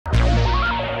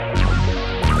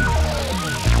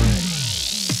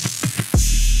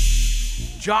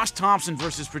Josh Thomson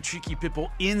versus Patricky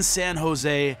Pitbull in San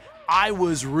Jose. I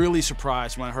was really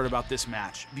surprised when I heard about this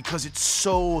match because it's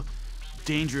so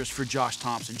dangerous for Josh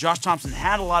Thomson. Josh Thomson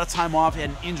had a lot of time off, he had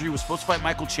an injury, was supposed to fight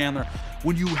Michael Chandler.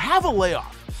 When you have a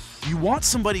layoff, you want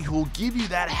somebody who will give you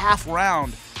that half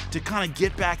round to kind of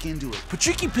get back into it.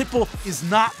 Patricky Pitbull is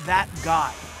not that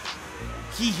guy.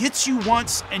 He hits you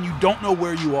once and you don't know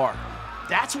where you are.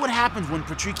 That's what happens when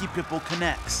Patricky Pitbull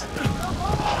connects.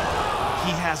 He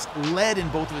has lead in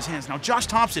both of his hands. Now, Josh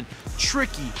Thomson,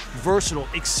 tricky, versatile,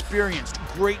 experienced,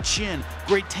 great chin,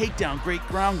 great takedown, great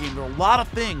ground game. There are a lot of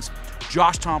things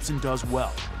Josh Thomson does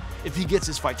well. If he gets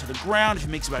his fight to the ground, if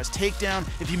he makes it about his takedown,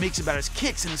 if he makes it about his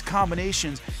kicks and his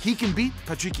combinations, he can beat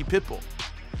Patricky Pitbull.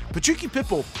 Patricky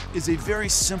Pitbull is a very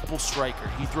simple striker.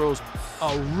 He throws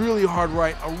a really hard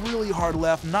right, a really hard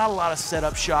left, not a lot of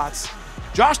setup shots.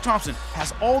 Josh Thomson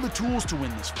has all the tools to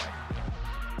win this fight.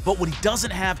 But what he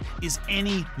doesn't have is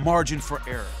any margin for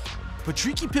error.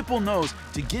 Patricky Pitbull knows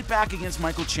to get back against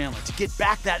Michael Chandler, to get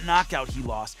back that knockout he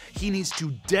lost, he needs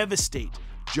to devastate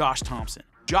Josh Thomson.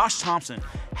 Josh Thomson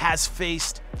has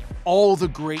faced all the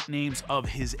great names of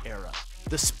his era.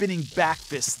 The spinning back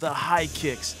fists, the high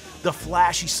kicks, the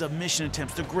flashy submission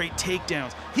attempts, the great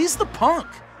takedowns. He's the punk.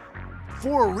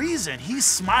 For a reason. He's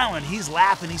smiling, he's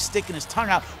laughing, he's sticking his tongue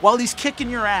out while he's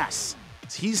kicking your ass.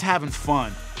 He's having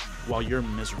fun while you're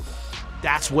miserable.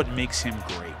 That's what makes him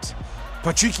great.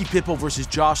 Patricky Pitbull versus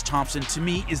Josh Thomson, to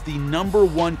me, is the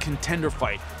 #1 contender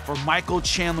fight for Michael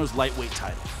Chandler's lightweight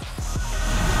title.